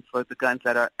argument is for the guns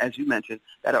that are, as you mentioned,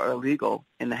 that are illegal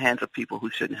in the hands of people who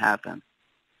shouldn't have them.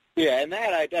 Yeah, and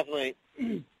that I definitely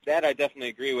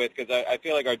agree with, because I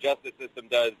feel like our justice system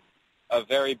does a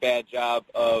very bad job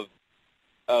of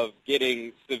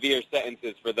getting severe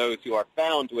sentences for those who are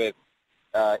found with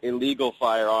illegal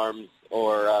firearms,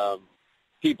 or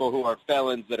people who are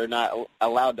felons that are not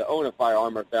allowed to own a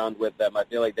firearm are found with them. I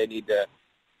feel like they need to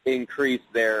increase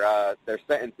their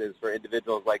sentences for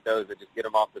individuals like those and just get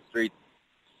them off the streets.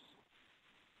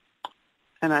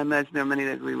 And I imagine there are many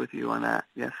that agree with you on that.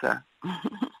 Yes, sir.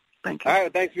 Thank you. All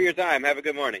right, thanks for your time. Have a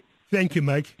good morning. Thank you,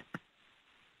 Mike.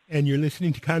 And you're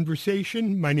listening to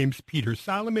Conversation. My name's Peter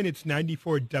Solomon. It's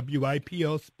 94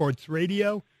 WIPL Sports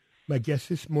Radio. My guest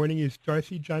this morning is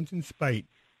Dorothy Johnson-SPEIGHT,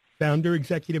 founder,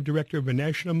 executive director of a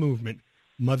national movement,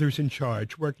 Mothers in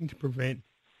Charge, working to prevent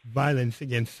violence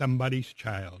against somebody's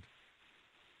child.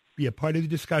 Be a part of the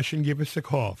discussion. Give us a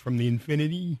call from the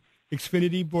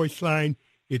Xfinity voice line.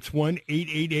 It's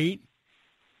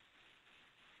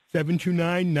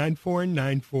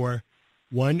 1-888-729-9494,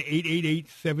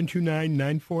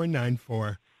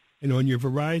 1-888-729-9494. And on your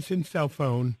Verizon cell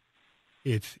phone,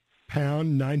 it's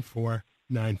pound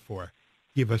 9494.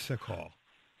 Give us a call.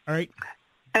 All right.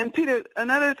 And, Peter,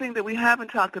 another thing that we haven't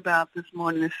talked about this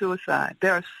morning is suicide.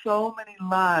 There are so many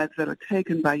lives that are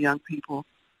taken by young people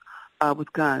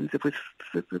with guns. If we're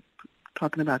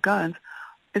talking about guns,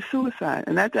 it's suicide.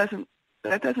 And that doesn't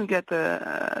get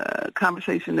the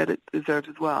conversation that it deserves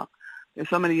as well. There's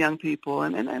so many young people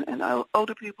and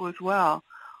older people as well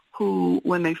who,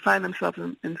 when they find themselves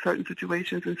in certain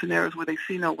situations and scenarios where they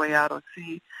see no way out or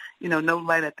see, no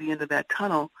light at the end of that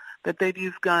tunnel, that they've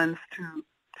used guns to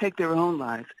take their own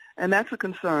lives. And that's a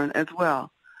concern as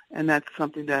well. And that's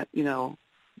something that,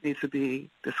 needs to be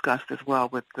discussed as well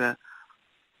with the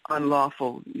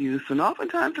unlawful use. And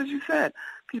oftentimes, as you said,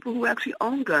 people who actually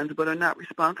own guns but are not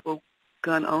responsible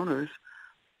gun owners,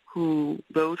 who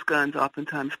those guns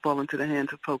oftentimes fall into the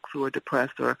hands of folks who are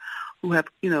depressed or who have,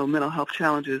 mental health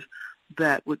challenges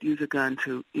that would use a gun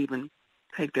to even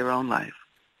take their own life.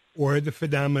 Or the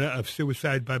phenomena of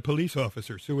suicide by police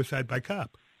officer, suicide by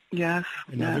cop. Yes.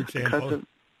 Another example.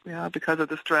 Because of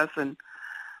the stress and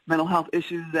mental health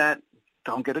issues that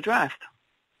don't get addressed.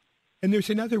 And there's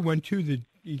another one, too, that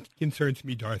concerns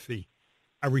me, Dorothy.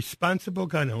 A responsible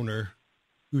gun owner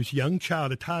whose young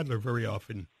child, a toddler very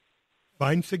often,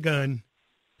 finds a gun,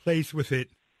 plays with it,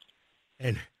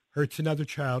 and hurts another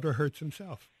child or hurts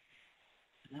himself.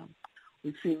 Yeah.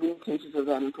 We've seen many cases of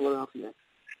that in Philadelphia,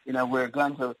 where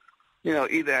guns are,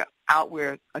 either out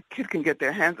where a kid can get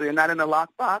their hands, they're not in a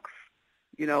lockbox,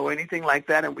 or anything like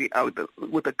that, and we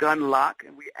with a gun lock,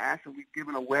 and we ask, and we've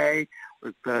given away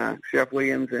with Sheriff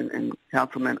Williams and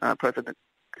President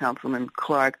Councilman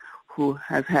Clark, who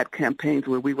has had campaigns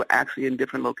where we were actually in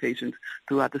different locations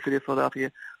throughout the city of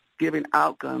Philadelphia giving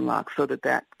out gun locks so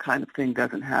that kind of thing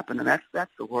doesn't happen. And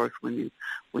that's the worst when you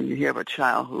hear of a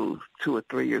child who's 2 or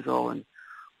 3 years old and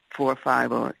 4 or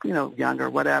 5 or, younger,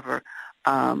 whatever,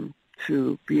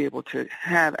 to be able to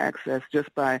have access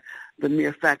just by the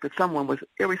mere fact that someone was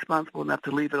irresponsible enough to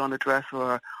leave it on a dresser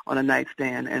or on a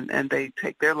nightstand, and they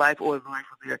take their life or the life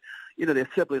of their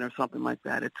sibling or something like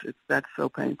that. That's so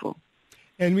painful.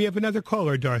 And we have another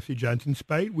caller, Dorothy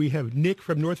Johnson-SPEIGHT. We have Nick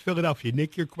from North Philadelphia.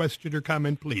 Nick, your question or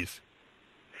comment, please.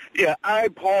 Yeah, I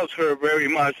applaud her very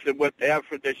much with the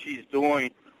effort that she's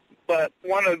doing. But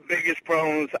one of the biggest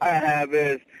problems I have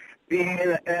is being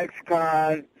an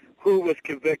ex-con who was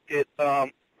convicted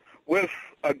with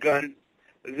a gun,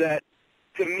 that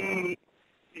to me,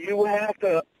 you have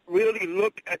to really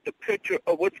look at the picture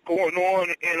of what's going on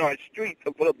in our streets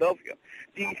of Philadelphia.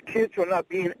 These kids are not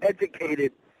being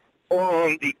educated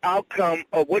on the outcome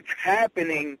of what's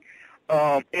happening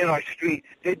in our streets.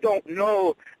 They don't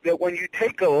know that when you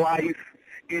take a life,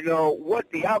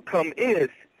 what the outcome is,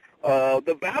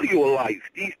 the value of life.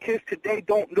 These kids today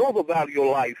don't know the value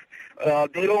of life.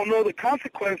 They don't know the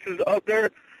consequences of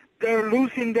they're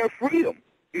losing their freedom.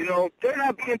 They're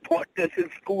not being taught this in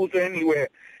schools or anywhere.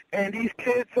 And these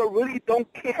kids really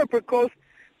don't care because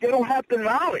they don't have the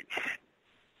knowledge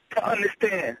to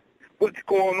understand what's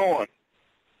going on.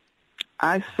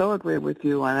 I so agree with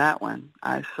you on that one.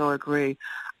 I so agree.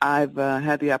 I've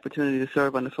had the opportunity to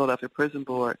serve on the Philadelphia Prison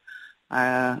Board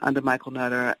under Michael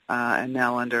Nutter and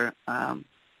now under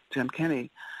Jim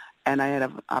Kinney. And I had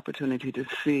an opportunity to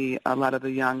see a lot of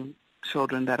the young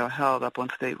children that are held up on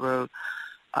State Road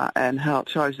and held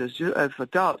charged as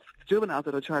adults, juveniles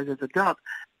that are charged as adults,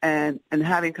 and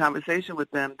having conversation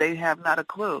with them, they have not a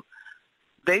clue.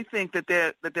 They think that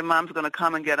their mom's going to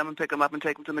come and get them and pick them up and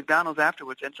take them to McDonald's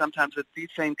afterwards. And sometimes these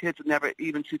same kids never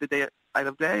even see the light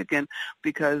of day again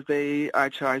because they are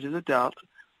charged as adults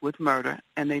with murder,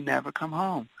 and they never come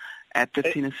home at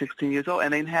 15 and 16 years old.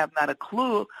 And they have not a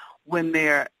clue when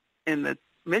they're in the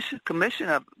commission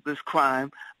of this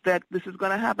crime that this is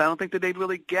going to happen. I don't think that they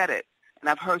really get it. And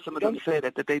I've heard some of them say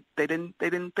that they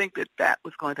didn't think that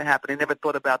was going to happen. They never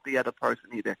thought about the other person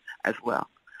either as well.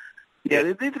 Yeah,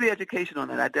 there needs to be education on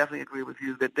that. I definitely agree with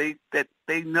you that they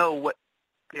know what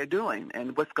they're doing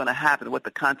and what's going to happen, what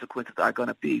the consequences are going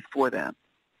to be for them.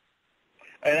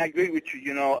 And I agree with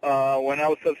you. When I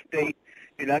was upstate,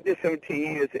 I did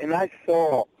 17 years, and I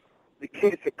saw the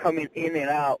kids are coming in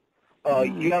and out,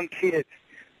 young kids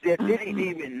that didn't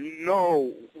even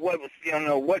know what was,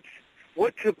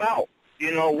 what's about.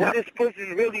 What is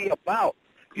prison really about?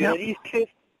 These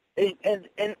kids, and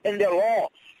they're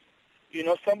lost.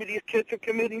 Some of these kids are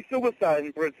committing suicide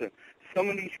in prison. Some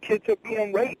of these kids are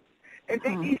being raped. And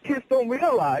these kids don't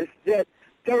realize that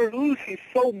they're losing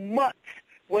so much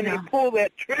when they pull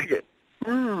that trigger.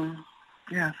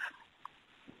 Yes.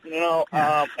 And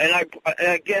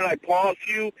I pause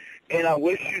you, and I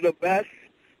wish you the best,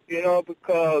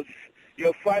 because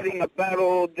you're fighting a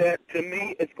battle that, to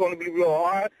me, it's going to be real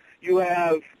hard. You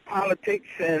have politics,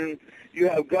 and you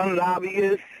have gun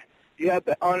lobbyists. You have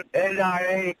the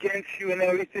NRA against you and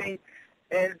everything.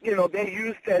 And, they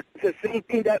use the same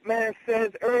thing that man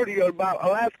said earlier about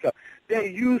Alaska. They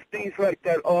use things like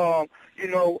that.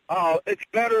 It's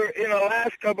better in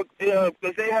Alaska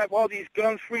because they have all these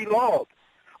gun-free laws.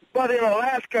 But in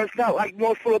Alaska, it's not like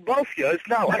North Philadelphia. It's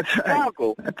not like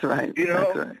Chicago. That's right.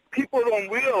 That's right. People don't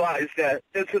realize that.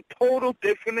 It's a total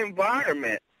different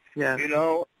environment. Yeah.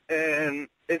 And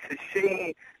it's a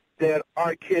shame that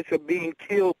our kids are being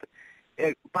killed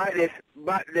they're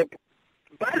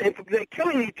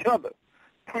killing each other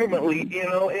permanently,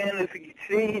 and it's a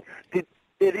shame that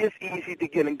it is easy to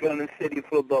get a gun in the city of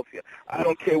Philadelphia. I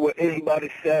don't care what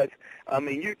anybody says. I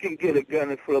mean, you can get a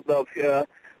gun in Philadelphia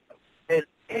at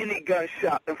any gun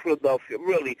shop in Philadelphia,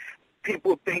 really.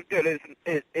 People think that it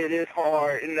is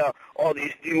hard and all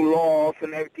these new laws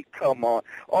and everything. Come on.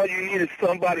 All you need is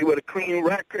somebody with a clean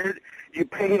record. You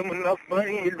pay them enough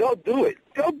money, and they'll do it.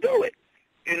 They'll do it.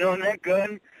 And that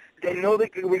gun, they know they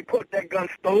can report that gun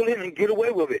stolen and get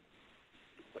away with it.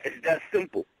 It's that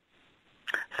simple.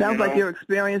 Sounds like your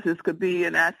experiences could be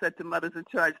an asset to Mothers in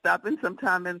Charge. Stop in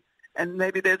sometime, and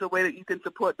maybe there's a way that you can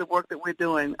support the work that we're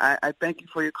doing. I thank you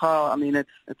for your call. I mean,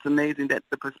 it's amazing that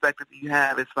the perspective you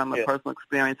have is from a personal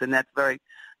experience, and that's very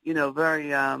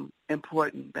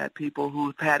important that people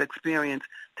who've had experience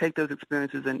take those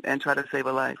experiences and try to save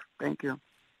a life. Thank you.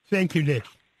 Thank you, Nick.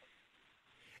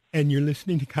 And you're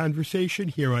listening to Conversation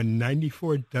here on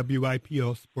 94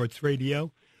 WIPL Sports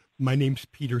Radio. My name's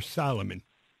Peter Solomon.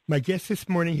 My guest this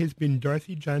morning has been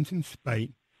Dorothy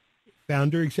Johnson-SPEIGHT,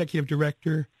 founder, executive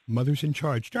director, Mothers in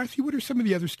Charge. Dorothy, what are some of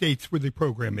the other states where the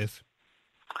program is?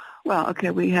 Well,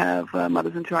 okay, we have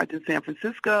Mothers in Charge in San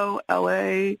Francisco,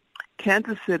 L.A.,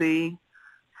 Kansas City,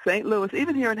 St. Louis,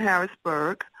 even here in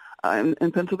Harrisburg,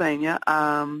 in Pennsylvania,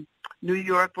 New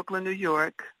York, Brooklyn, New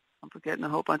York. I'm forgetting a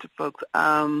whole bunch of folks.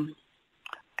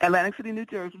 Atlantic City, New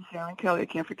Jersey, Sharon Kelly. I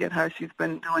can't forget her. She's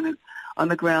been doing it on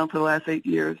the ground for the last 8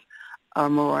 years or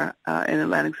more. In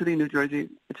Atlantic City, New Jersey,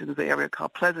 which is an area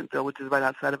called Pleasantville, which is right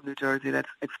outside of New Jersey, that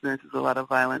experiences a lot of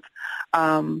violence.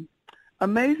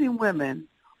 Amazing women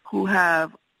who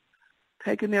have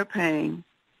taken their pain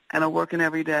and are working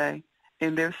every day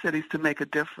in their cities to make a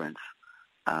difference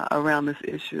around this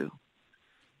issue.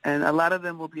 And a lot of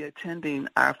them will be attending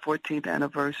our 14th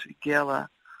anniversary gala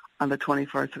on the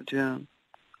 21st of June.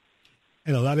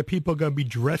 And a lot of people are going to be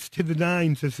dressed to the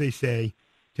nines, as they say,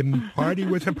 to party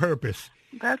with a purpose.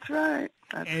 That's right.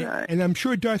 That's right. And I'm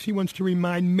sure Dorothy wants to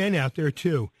remind men out there,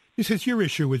 too. This is your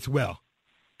issue as well.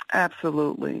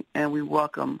 Absolutely. And we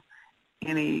welcome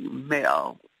any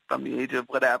male from the age of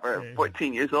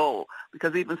 14 years old,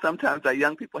 because even sometimes our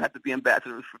young people have to be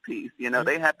ambassadors for peace. You know,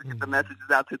 they have to get the messages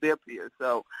out to their peers.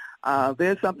 So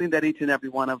there's something that each and every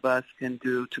one of us can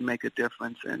do to make a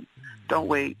difference. And don't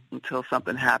wait until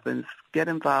something happens. Get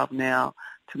involved now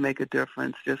to make a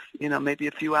difference. Just, maybe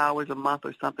a few hours a month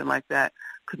or something like that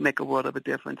could make a world of a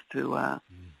difference to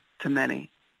many.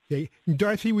 Okay.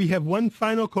 Dorothy, we have one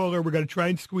final caller we're going to try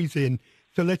and squeeze in.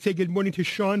 So let's say good morning to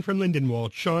Sean from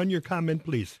Lindenwold. Sean, your comment,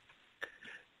 please.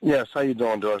 Yes, how you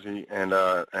doing, Dorothy and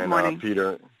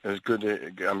Peter? It's good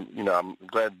to I'm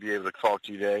glad to be able to talk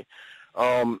to you today.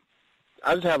 I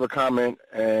just have a comment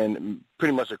and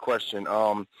pretty much a question.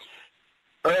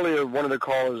 Earlier, one of the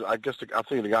callers, I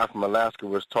think the guy from Alaska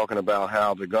was talking about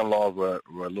how the gun laws were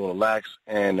a little lax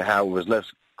and how it was less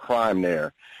crime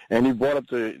there, and he brought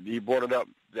it up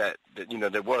that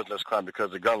there was less crime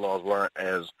because the gun laws weren't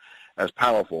as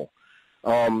powerful.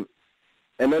 And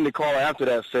then the caller after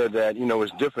that said that,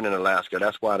 it's different in Alaska.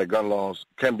 That's why the gun laws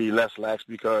can be less lax,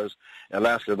 because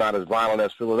Alaska is not as violent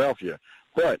as Philadelphia.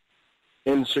 But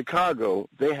in Chicago,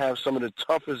 they have some of the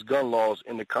toughest gun laws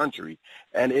in the country,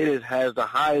 and it has the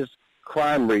highest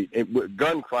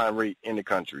gun crime rate in the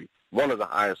country, one of the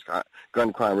highest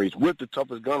gun crime rates with the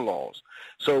toughest gun laws.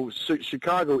 So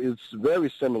Chicago is very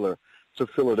similar to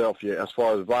Philadelphia as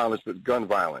far as violence, but gun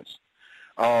violence.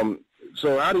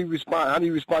 So how do you respond? How do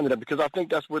you respond to that? Because I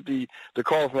think that's what the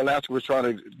caller from Alaska was trying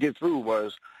to get through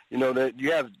was, that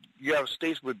you have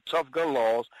states with tough gun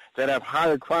laws that have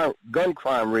higher gun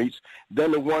crime rates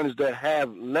than the ones that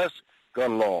have less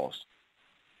gun laws.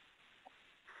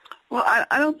 Well,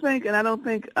 I don't think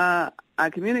I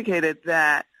communicated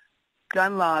that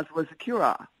gun laws was a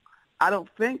cure-all. I don't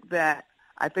think that.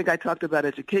 I think I talked about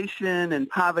education and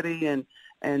poverty and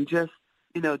just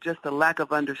a lack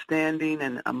of understanding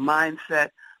and a mindset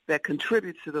that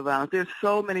contributes to the violence. There's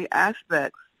so many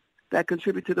aspects that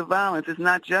contribute to the violence. It's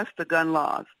not just the gun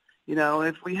laws.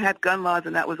 If we had gun laws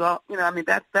and that was all,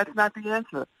 that's not the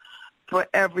answer for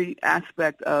every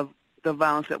aspect of the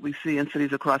violence that we see in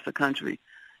cities across the country.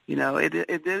 It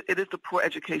is the poor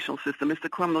educational system. It's the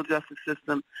criminal justice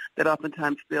system that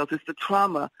oftentimes fails. It's the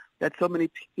trauma that so many,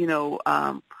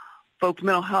 folks'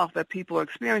 mental health that people are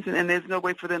experiencing, and there's no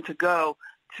way for them to go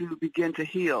to begin to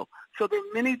heal. So there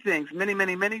are many things, many,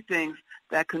 many, many things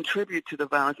that contribute to the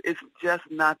violence. It's just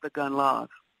not the gun laws.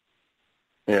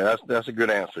 Yeah, that's a good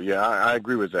answer. Yeah, I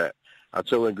agree with that. I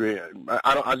totally agree.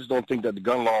 I just don't think that the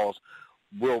gun laws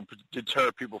will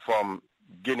deter people from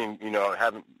getting,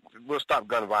 will stop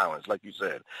gun violence, like you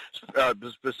said.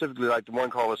 Specifically, like the one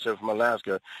caller said from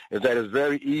Alaska, is that it's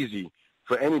very easy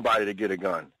for anybody to get a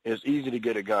gun. It's easy to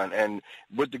get a gun. And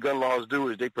what the gun laws do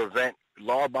is they prevent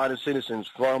law-abiding citizens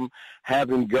from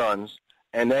having guns,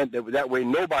 and that way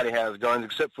nobody has guns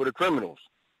except for the criminals.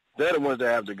 They're the ones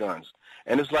that have the guns.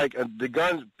 And it's like the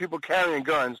guns, people carrying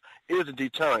guns is a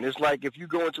deterrent. It's like if you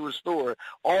go into a store,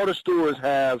 all the stores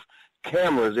have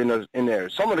cameras in there.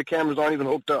 Some of the cameras aren't even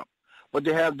hooked up, but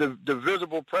they have the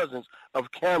visible presence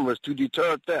of cameras to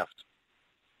deter theft.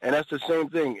 And that's the same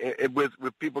thing with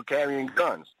people carrying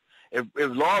guns. If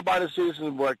law-abiding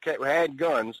citizens had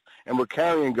guns and were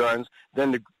carrying guns,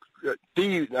 then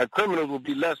the criminals will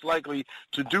be less likely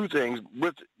to do things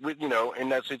with in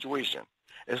that situation.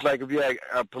 It's like if you had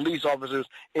police officers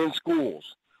in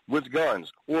schools with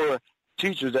guns, or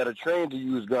teachers that are trained to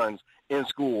use guns in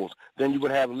schools, then you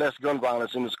would have less gun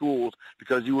violence in the schools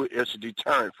because it's a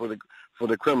deterrent for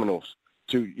the criminals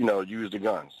to use the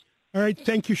guns. All right,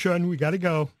 thank you, Sean. We got to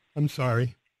go. I'm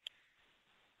sorry.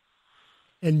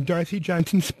 And Dorothy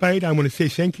Johnson-Speight, I want to say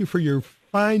thank you for your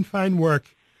fine, fine work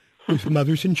with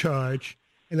Mothers in Charge.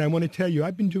 And I want to tell you,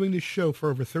 I've been doing this show for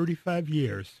over 35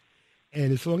 years.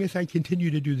 And as long as I continue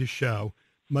to do the show,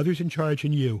 Mothers in Charge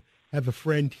and you have a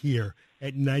friend here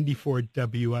at 94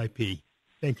 WIP.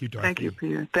 Thank you, Dorothy. Thank you,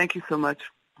 Peter. Thank you so much.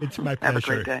 It's my pleasure. Have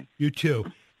a great day. You too.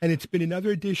 And it's been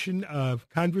another edition of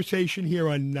Conversation here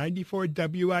on 94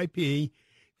 WIP.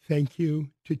 Thank you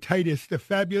to Titus, the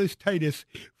fabulous Titus,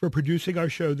 for producing our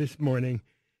show this morning.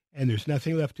 And there's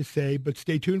nothing left to say, but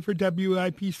stay tuned for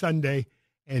WIP Sunday,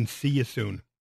 and see you soon.